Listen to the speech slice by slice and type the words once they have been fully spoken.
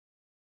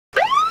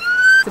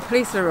The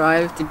police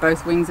arrived,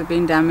 both wings have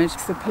been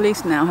damaged. The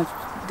police now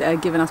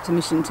have given us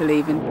permission to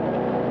leave.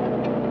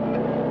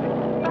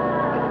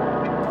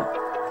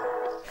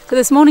 So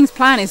this morning's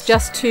plan is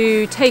just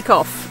to take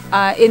off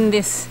in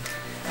this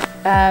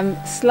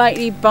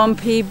slightly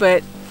bumpy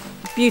but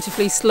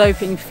beautifully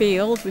sloping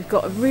field. We've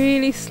got a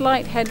really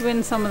slight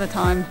headwind some of the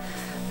time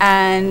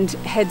and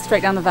head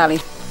straight down the valley.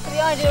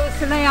 The idea was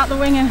to lay out the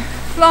wing and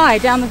fly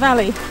down the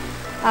valley.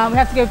 We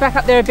have to go back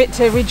up there a bit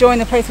to rejoin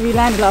the place where we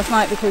landed last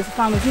night because the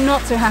farm was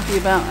not so happy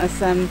about us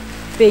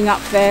being up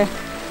there,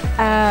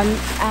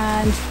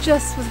 and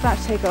just was about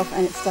to take off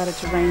and it started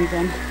to rain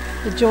again.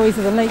 The joys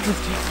of the Lake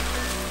District.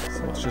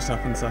 So what's just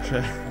happened,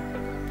 Sacha?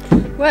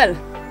 Well,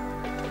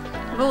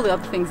 of all the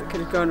other things that could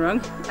have gone wrong,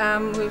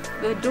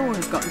 the door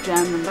has got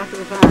jammed in the back of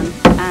the van,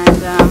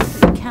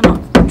 and we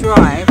cannot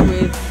drive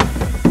with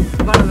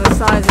one of the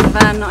sides of the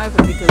van not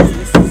open because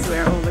this is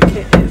where all the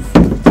kit is.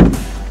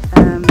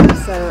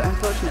 So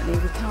unfortunately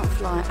we can't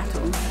fly at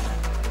all until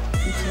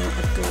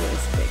the door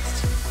is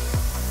fixed.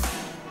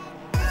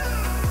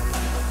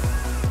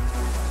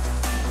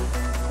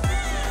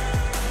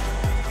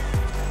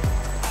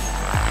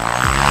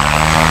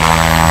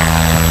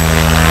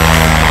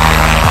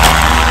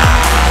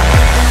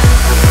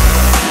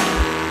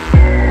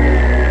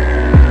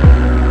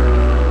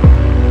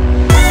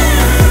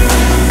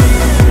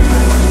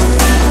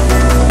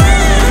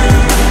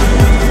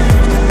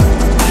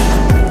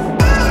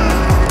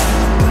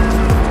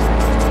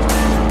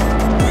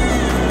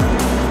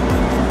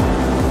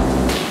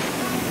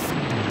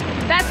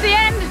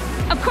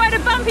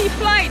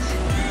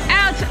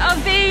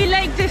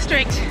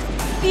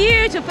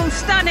 Beautiful,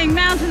 stunning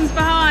mountains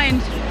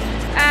behind.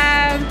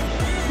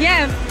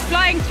 Yeah,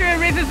 flying through a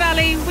river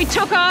valley. We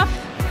took off,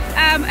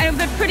 and it was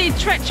a pretty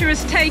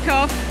treacherous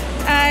takeoff,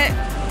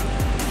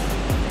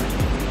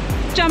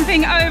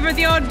 jumping over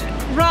the odd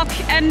rock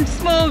and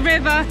small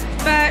river,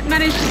 but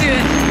managed to do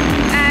it.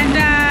 And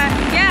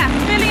yeah,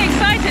 feeling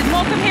excited.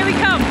 Welcome, here we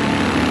come.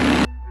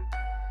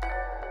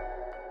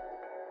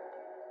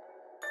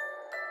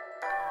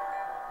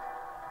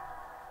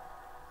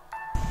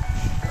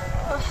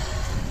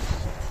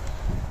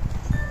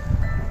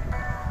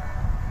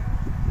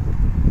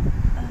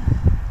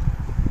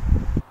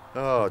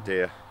 Oh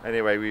dear.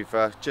 Anyway, we've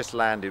just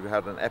landed. We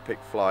had an epic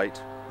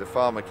flight. The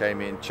farmer came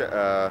in,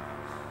 had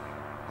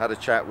a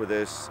chat with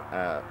us,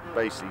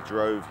 basically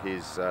drove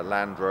his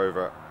Land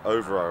Rover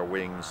over our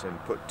wings and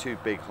put 2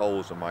 big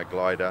holes in my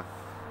glider,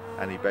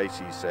 and he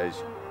basically says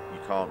you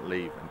can't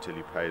leave until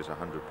you pay us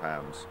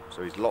 £100.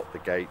 So he's locked the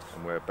gate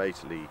and we're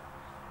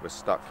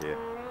stuck here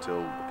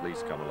till the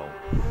police come along.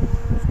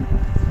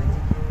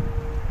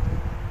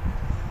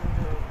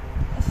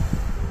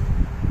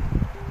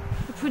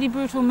 Pretty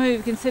brutal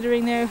move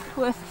considering they're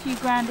worth a few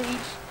grand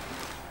each,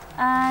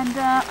 and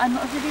I'm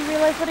not sure if he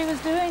realised what he was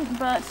doing,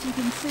 but you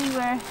can see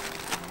where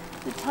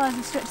the tyres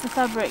have stretched the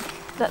fabric.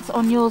 That's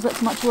on yours,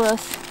 that's much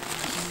worse.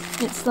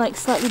 It's like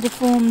slightly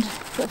deformed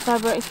the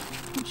fabric,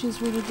 which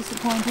is really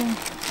disappointing.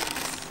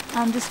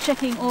 I'm just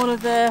checking all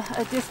of the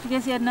disc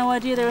because he had no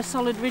idea there are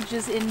solid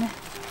ridges in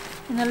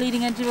the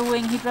leading edge of a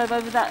wing. He drove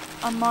over that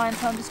on mine,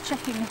 so I'm just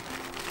checking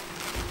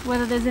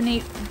whether there's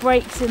any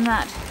breaks in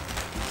that.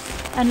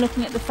 And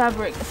looking at the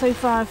fabric, so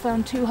far I've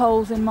found 2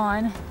 holes in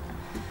mine,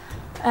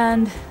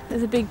 and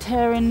there's a big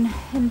tear in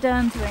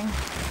Dan's wing.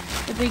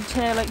 A big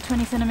tear like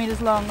 20 centimeters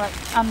long, like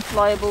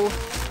unflyable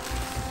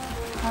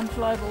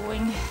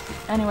wing.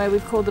 Anyway,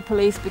 we've called the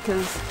police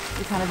because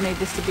we kind of need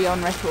this to be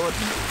on record.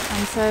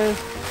 And so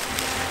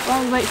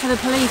while we wait for the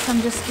police,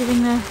 I'm just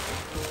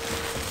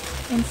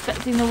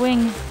inspecting the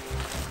wing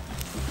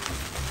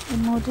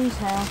in more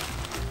detail.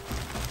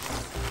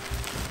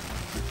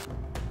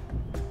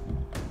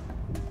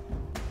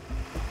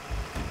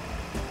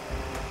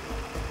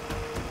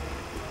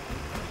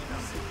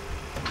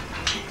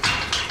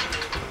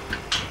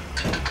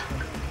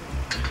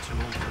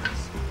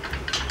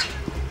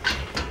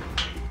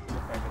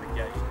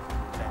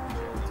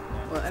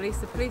 At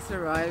least the police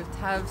arrived,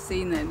 have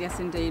seen that yes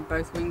indeed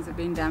both wings have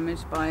been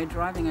damaged by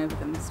driving over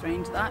them.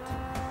 Strange that.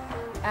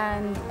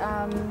 And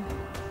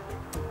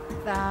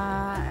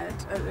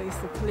that at least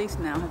the police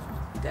now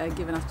have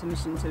given us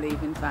permission to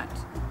leave. In fact,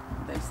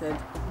 they've said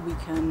we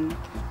can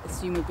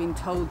assume we've been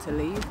told to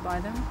leave by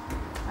them,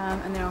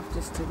 and they're off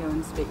just to go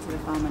and speak to the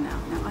farmer now.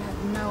 Now I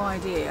have no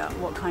idea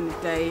what kind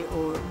of day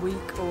or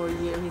week or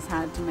year he's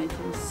had to make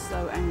him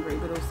so angry,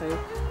 but also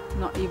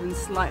not even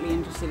slightly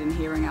interested in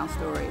hearing our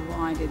story.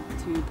 Why did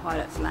 2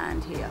 pilots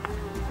land here?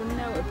 For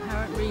no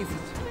apparent reason.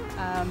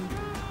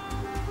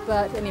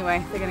 But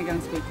anyway, they're going to go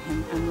and speak to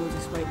him, and we'll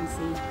just wait and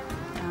see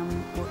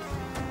what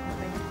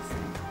they have to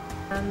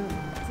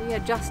say. So yeah,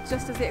 just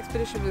as the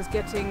expedition was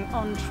getting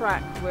on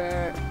track,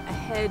 we're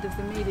ahead of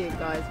the media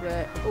guys,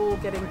 we're all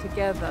getting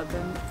together,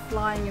 the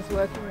flying is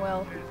working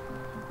well.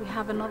 We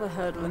have another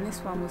hurdle, and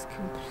this one was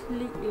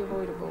completely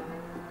avoidable.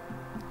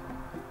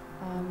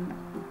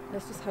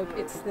 Let's just hope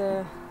it's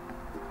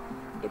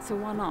a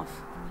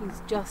one-off.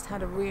 He's just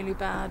had a really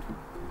bad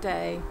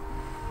day.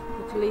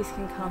 The police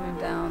can calm him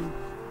down,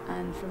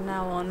 and from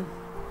now on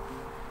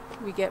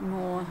we get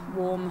more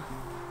warm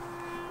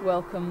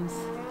welcomes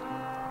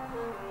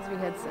as we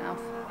head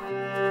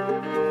south.